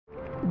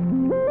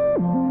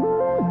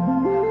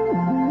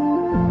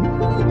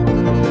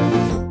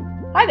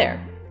Hi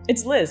there,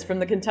 it's Liz from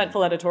the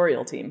Contentful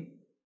editorial team.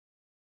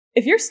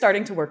 If you're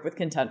starting to work with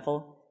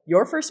Contentful,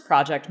 your first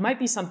project might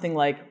be something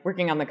like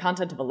working on the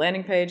content of a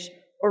landing page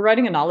or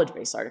writing a knowledge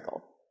base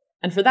article.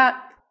 And for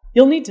that,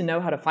 you'll need to know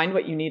how to find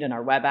what you need in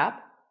our web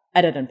app,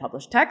 edit and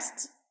publish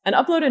texts, and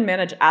upload and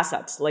manage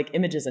assets like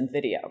images and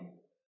video.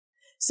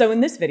 So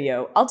in this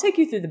video, I'll take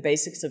you through the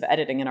basics of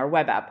editing in our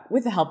web app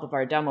with the help of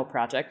our demo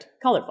project,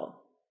 Colorful.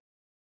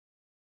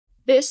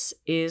 This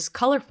is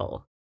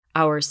Colorful,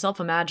 our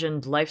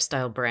self-imagined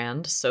lifestyle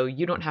brand, so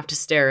you don't have to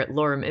stare at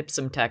lorem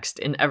ipsum text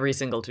in every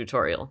single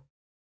tutorial.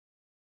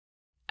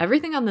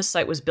 Everything on this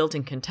site was built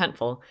in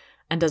Contentful,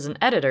 and as an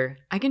editor,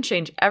 I can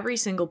change every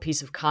single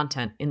piece of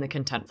content in the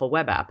Contentful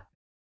web app.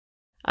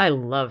 I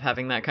love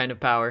having that kind of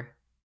power.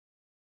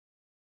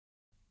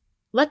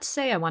 Let's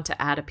say I want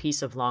to add a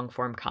piece of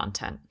long-form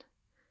content.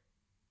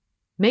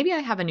 Maybe I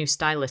have a new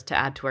stylist to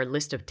add to our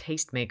list of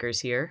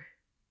tastemakers here.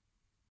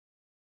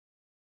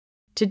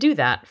 To do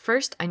that,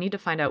 first I need to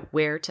find out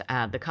where to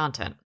add the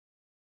content.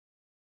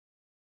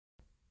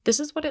 This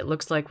is what it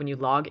looks like when you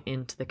log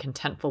into the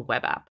Contentful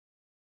web app.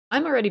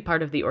 I'm already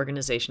part of the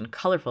organization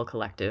Colorful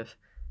Collective.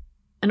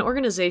 An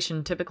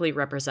organization typically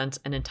represents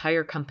an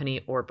entire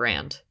company or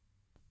brand.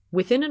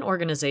 Within an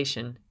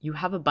organization, you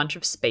have a bunch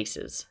of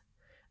spaces.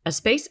 A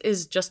space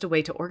is just a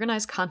way to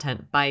organize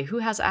content by who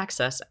has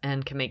access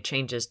and can make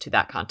changes to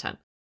that content.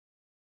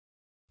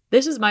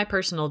 This is my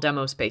personal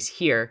demo space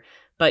here,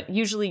 but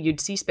usually you'd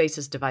see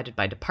spaces divided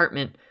by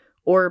department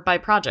or by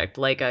project,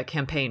 like a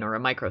campaign or a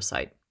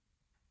microsite.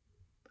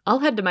 I'll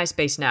head to my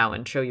space now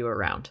and show you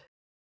around.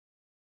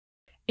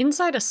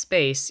 Inside a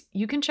space,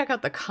 you can check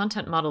out the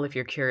content model if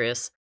you're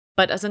curious,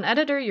 but as an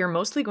editor, you're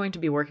mostly going to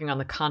be working on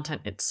the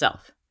content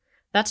itself.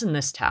 That's in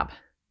this tab.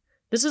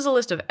 This is a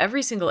list of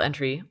every single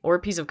entry or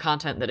piece of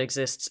content that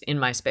exists in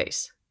my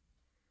space.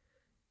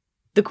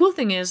 The cool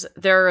thing is,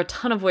 there are a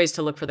ton of ways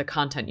to look for the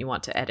content you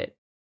want to edit.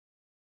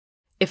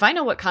 If I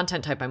know what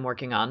content type I'm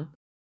working on,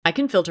 I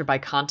can filter by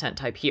content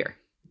type here.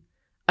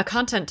 A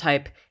content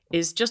type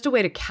is just a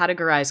way to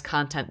categorize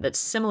content that's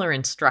similar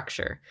in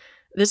structure.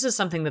 This is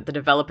something that the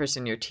developers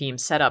in your team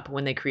set up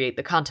when they create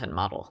the content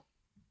model.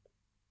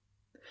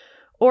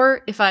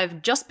 Or if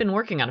I've just been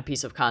working on a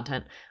piece of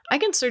content, I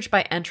can search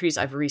by entries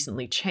I've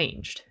recently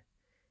changed.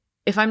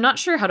 If I'm not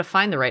sure how to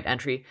find the right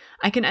entry,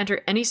 I can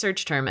enter any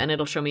search term and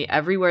it'll show me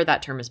everywhere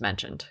that term is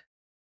mentioned.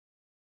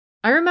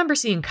 I remember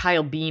seeing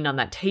Kyle Bean on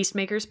that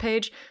Tastemakers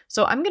page,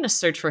 so I'm going to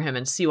search for him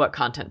and see what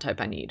content type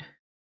I need.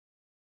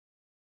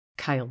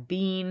 Kyle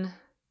Bean.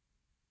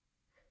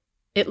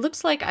 It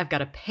looks like I've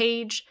got a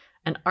page,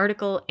 an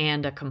article,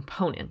 and a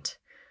component.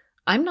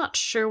 I'm not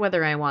sure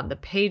whether I want the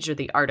page or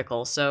the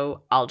article,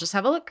 so I'll just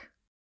have a look.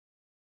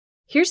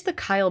 Here's the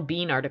Kyle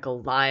Bean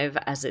article live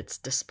as it's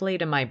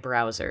displayed in my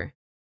browser.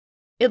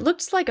 It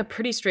looks like a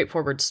pretty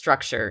straightforward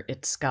structure.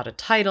 It's got a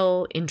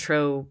title,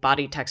 intro,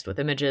 body text with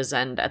images,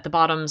 and at the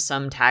bottom,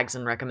 some tags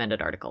and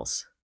recommended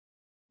articles.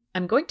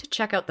 I'm going to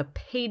check out the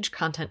page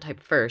content type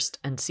first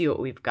and see what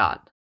we've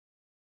got.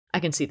 I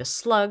can see the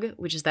slug,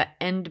 which is that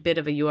end bit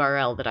of a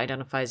URL that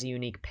identifies a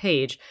unique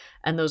page,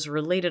 and those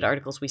related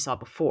articles we saw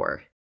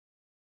before.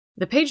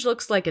 The page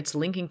looks like it's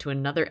linking to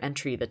another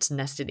entry that's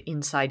nested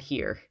inside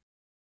here.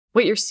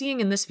 What you're seeing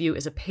in this view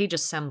is a page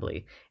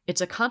assembly.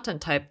 It's a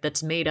content type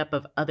that's made up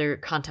of other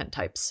content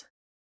types.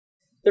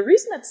 The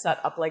reason it's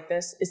set up like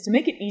this is to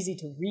make it easy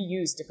to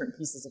reuse different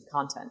pieces of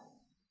content.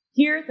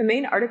 Here, the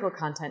main article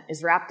content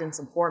is wrapped in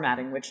some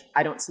formatting, which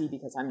I don't see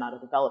because I'm not a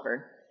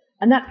developer,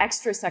 and that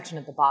extra section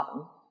at the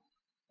bottom.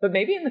 But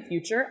maybe in the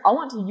future, I'll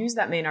want to use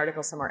that main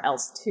article somewhere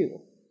else too.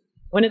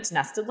 When it's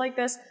nested like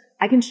this,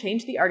 I can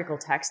change the article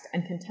text,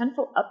 and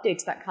Contentful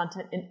updates that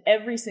content in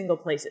every single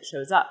place it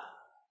shows up.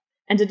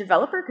 And a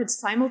developer could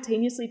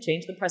simultaneously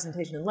change the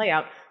presentation and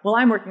layout while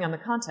I'm working on the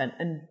content,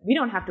 and we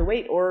don't have to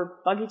wait or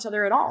bug each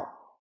other at all.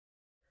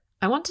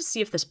 I want to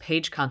see if this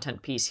page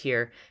content piece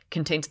here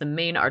contains the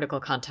main article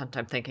content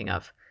I'm thinking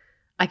of.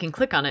 I can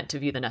click on it to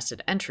view the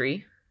nested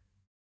entry.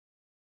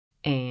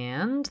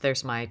 And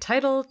there's my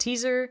title,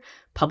 teaser,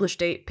 publish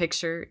date,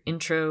 picture,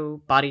 intro,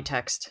 body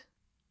text.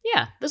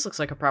 Yeah, this looks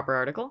like a proper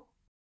article.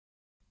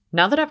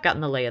 Now that I've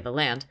gotten the lay of the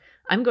land,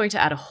 I'm going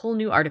to add a whole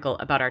new article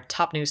about our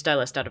top new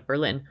stylist out of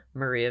Berlin,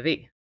 Maria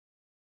V.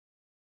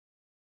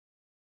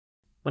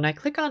 When I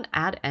click on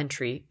Add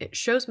Entry, it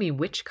shows me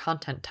which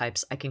content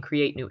types I can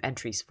create new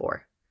entries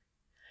for.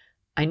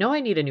 I know I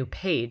need a new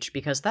page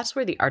because that's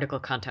where the article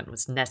content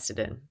was nested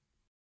in.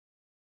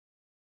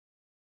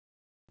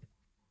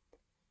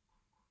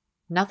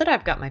 Now that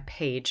I've got my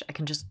page, I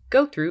can just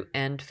go through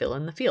and fill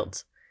in the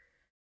fields.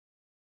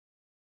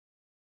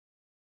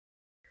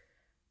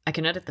 I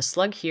can edit the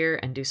slug here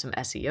and do some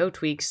SEO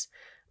tweaks,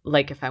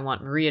 like if I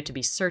want Maria to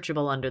be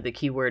searchable under the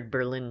keyword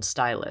Berlin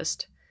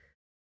stylist.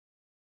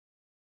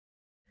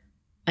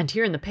 And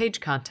here in the page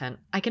content,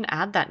 I can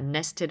add that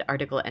nested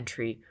article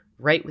entry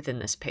right within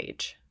this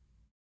page.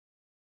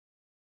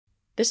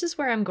 This is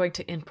where I'm going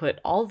to input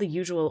all the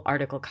usual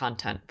article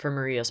content for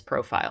Maria's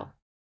profile.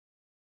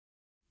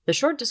 The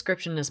short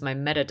description is my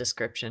meta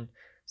description,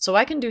 so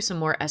I can do some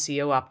more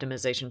SEO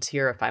optimizations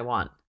here if I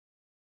want.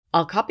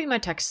 I'll copy my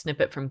text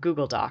snippet from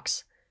Google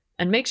Docs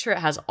and make sure it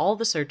has all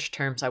the search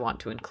terms I want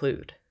to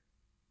include.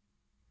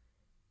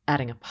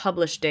 Adding a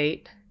publish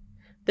date.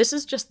 This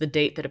is just the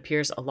date that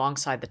appears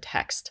alongside the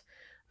text.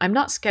 I'm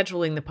not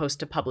scheduling the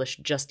post to publish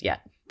just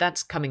yet.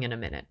 That's coming in a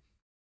minute.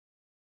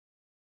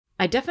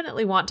 I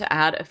definitely want to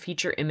add a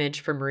feature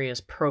image for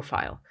Maria's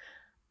profile.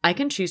 I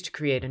can choose to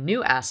create a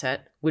new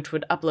asset, which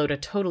would upload a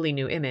totally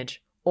new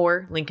image,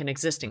 or link an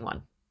existing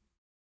one.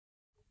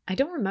 I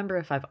don't remember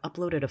if I've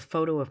uploaded a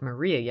photo of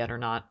Maria yet or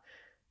not,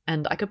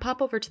 and I could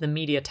pop over to the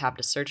Media tab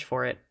to search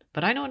for it,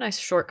 but I know a nice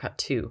shortcut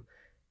too.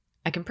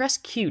 I can press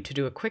Q to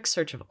do a quick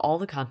search of all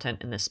the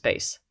content in this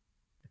space.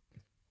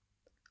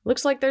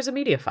 Looks like there's a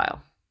media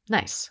file.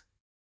 Nice.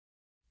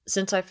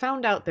 Since I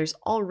found out there's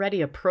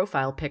already a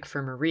profile pic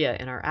for Maria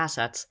in our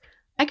assets,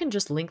 I can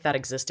just link that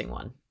existing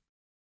one.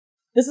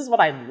 This is what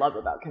I love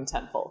about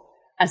Contentful.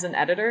 As an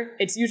editor,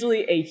 it's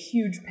usually a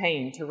huge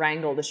pain to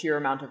wrangle the sheer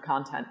amount of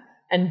content,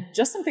 and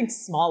just something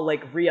small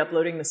like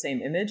re-uploading the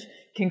same image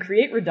can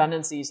create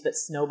redundancies that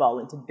snowball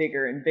into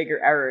bigger and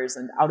bigger errors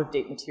and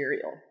out-of-date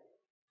material.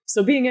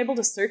 So being able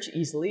to search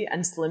easily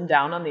and slim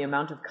down on the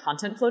amount of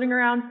content floating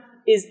around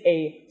is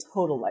a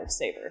total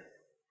lifesaver.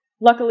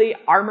 Luckily,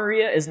 our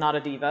Maria is not a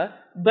diva,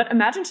 but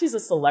imagine she's a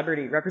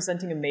celebrity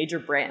representing a major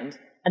brand,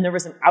 and there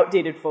was an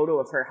outdated photo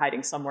of her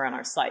hiding somewhere on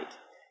our site.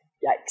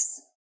 Yikes.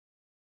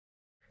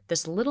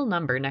 This little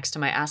number next to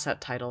my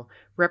asset title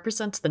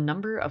represents the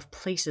number of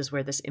places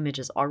where this image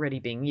is already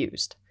being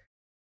used.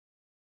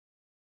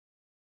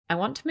 I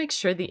want to make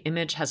sure the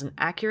image has an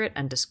accurate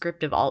and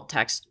descriptive alt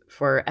text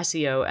for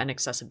SEO and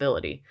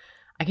accessibility.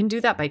 I can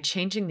do that by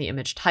changing the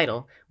image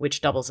title,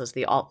 which doubles as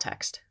the alt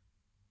text.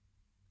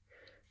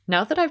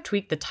 Now that I've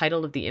tweaked the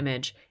title of the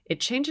image, it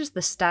changes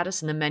the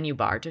status in the menu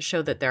bar to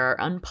show that there are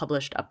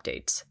unpublished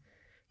updates.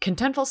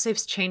 Contentful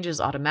saves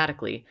changes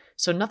automatically,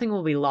 so nothing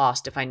will be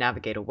lost if I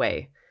navigate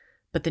away,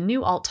 but the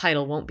new alt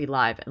title won't be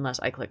live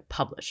unless I click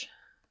Publish.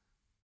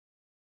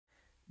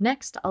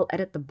 Next, I'll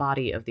edit the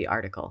body of the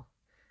article.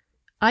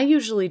 I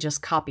usually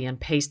just copy and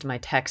paste my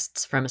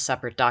texts from a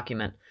separate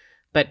document,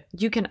 but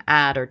you can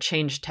add or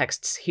change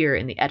texts here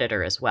in the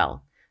editor as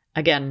well.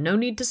 Again, no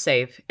need to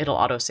save, it'll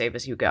autosave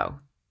as you go.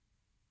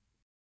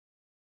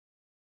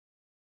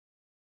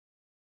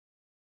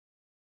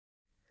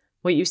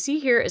 What you see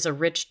here is a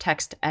rich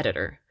text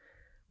editor.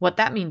 What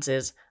that means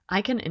is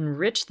I can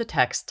enrich the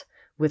text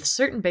with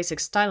certain basic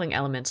styling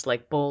elements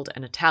like bold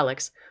and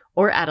italics,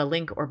 or add a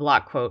link or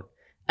block quote,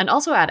 and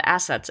also add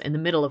assets in the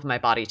middle of my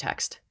body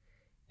text.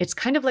 It's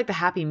kind of like the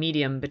happy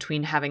medium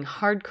between having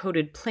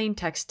hard-coded plain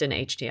text in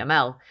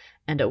HTML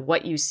and a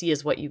what you see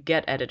is what you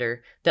get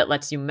editor that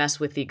lets you mess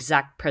with the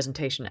exact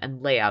presentation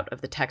and layout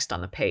of the text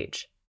on the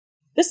page.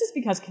 This is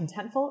because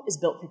Contentful is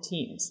built for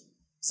teams,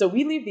 so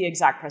we leave the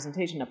exact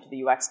presentation up to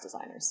the UX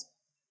designers.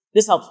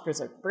 This helps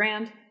preserve the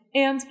brand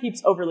and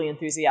keeps overly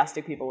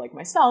enthusiastic people like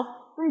myself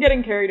from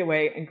getting carried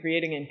away and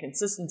creating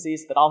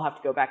inconsistencies that I'll have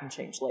to go back and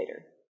change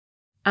later.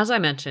 As I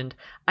mentioned,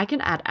 I can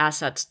add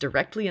assets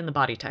directly in the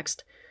body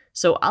text,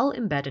 so I'll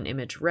embed an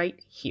image right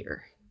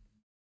here.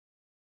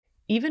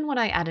 Even when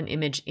I add an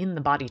image in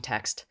the body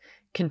text,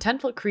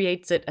 Contentful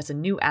creates it as a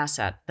new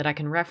asset that I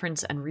can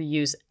reference and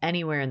reuse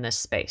anywhere in this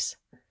space.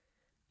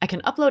 I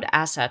can upload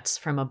assets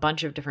from a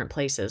bunch of different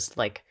places,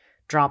 like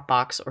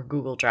Dropbox or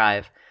Google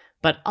Drive,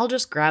 but I'll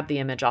just grab the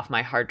image off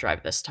my hard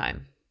drive this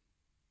time.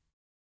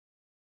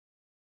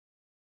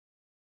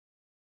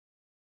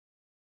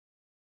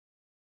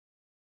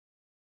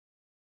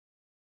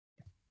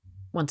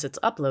 Once it's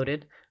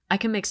uploaded, I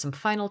can make some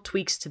final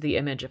tweaks to the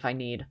image if I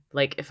need,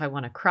 like if I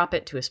want to crop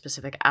it to a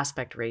specific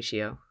aspect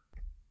ratio.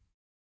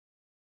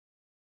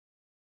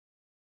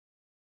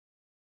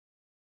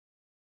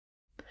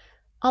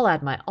 I'll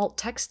add my alt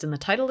text in the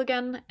title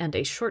again, and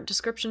a short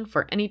description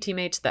for any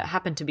teammates that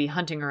happen to be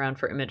hunting around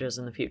for images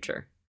in the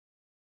future.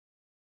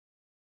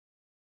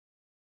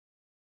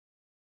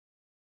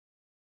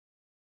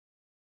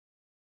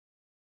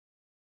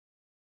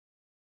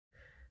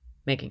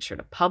 Making sure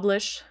to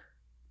publish.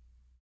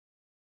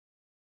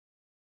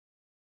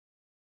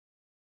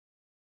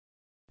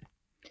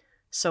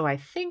 So I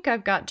think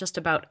I've got just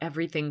about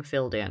everything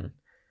filled in.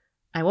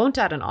 I won't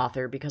add an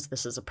author because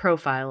this is a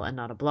profile and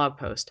not a blog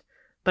post,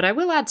 but I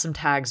will add some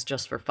tags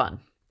just for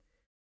fun.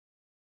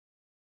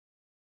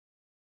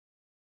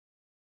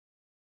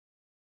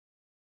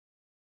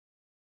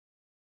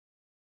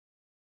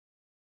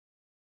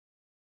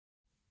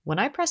 When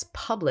I press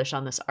publish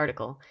on this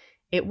article,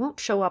 it won't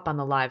show up on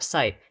the live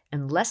site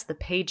unless the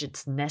page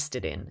it's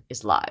nested in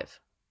is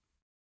live.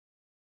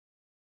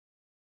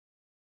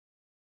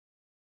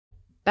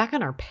 Back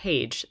on our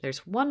page,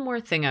 there's one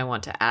more thing I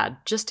want to add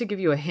just to give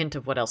you a hint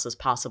of what else is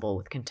possible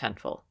with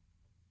Contentful.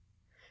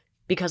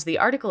 Because the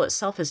article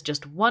itself is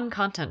just one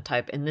content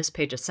type in this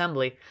page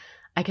assembly,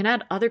 I can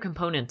add other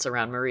components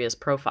around Maria's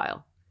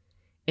profile.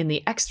 In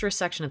the extra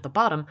section at the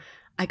bottom,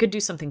 I could do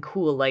something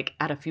cool like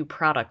add a few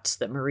products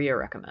that Maria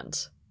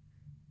recommends.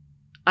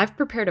 I've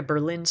prepared a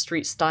Berlin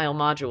Street style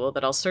module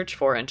that I'll search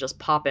for and just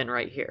pop in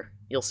right here.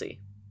 You'll see.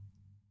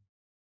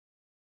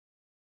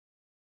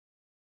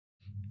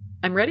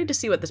 I'm ready to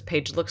see what this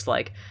page looks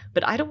like,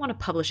 but I don't want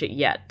to publish it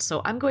yet,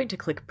 so I'm going to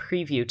click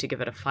Preview to give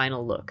it a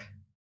final look.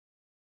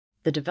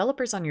 The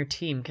developers on your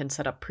team can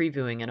set up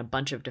previewing in a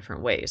bunch of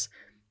different ways.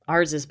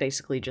 Ours is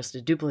basically just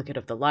a duplicate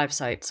of the live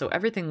site, so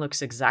everything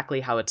looks exactly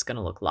how it's going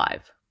to look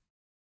live.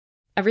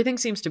 Everything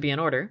seems to be in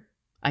order.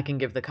 I can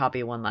give the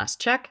copy one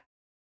last check,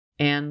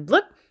 and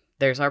look,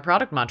 there's our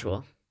product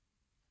module.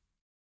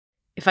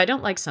 If I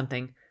don't like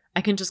something,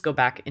 I can just go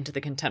back into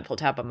the Contentful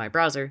tab of my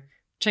browser,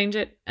 change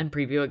it, and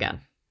preview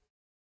again.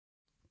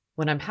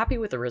 When I'm happy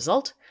with the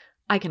result,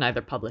 I can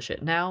either publish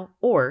it now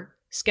or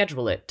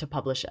schedule it to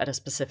publish at a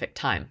specific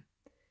time.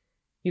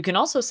 You can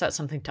also set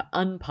something to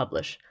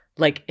unpublish,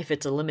 like if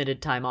it's a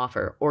limited time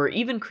offer, or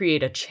even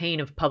create a chain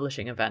of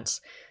publishing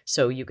events,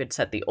 so you could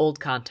set the old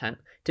content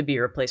to be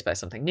replaced by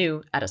something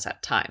new at a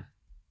set time.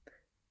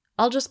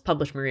 I'll just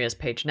publish Maria's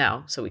page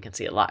now so we can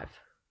see it live.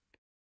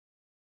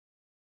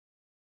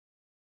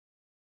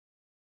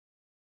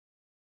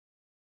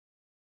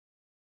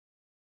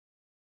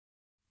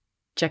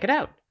 Check it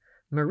out!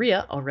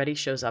 Maria already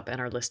shows up in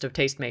our list of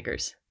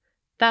tastemakers.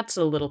 That's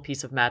a little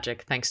piece of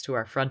magic thanks to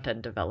our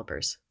front-end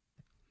developers.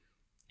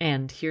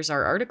 And here's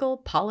our article,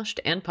 polished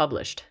and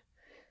published.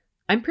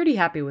 I'm pretty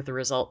happy with the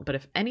result, but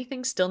if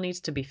anything still needs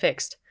to be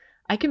fixed,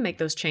 I can make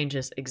those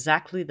changes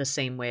exactly the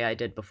same way I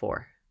did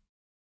before.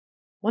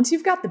 Once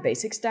you've got the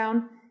basics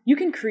down, you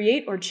can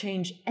create or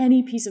change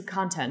any piece of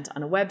content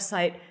on a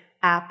website,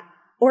 app,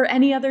 or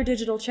any other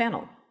digital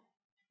channel.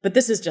 But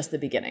this is just the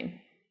beginning.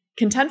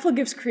 Contentful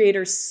gives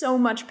creators so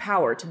much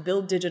power to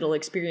build digital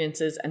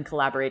experiences and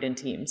collaborate in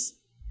teams.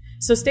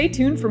 So stay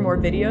tuned for more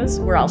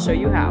videos where I'll show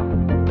you how.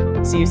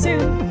 See you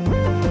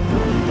soon!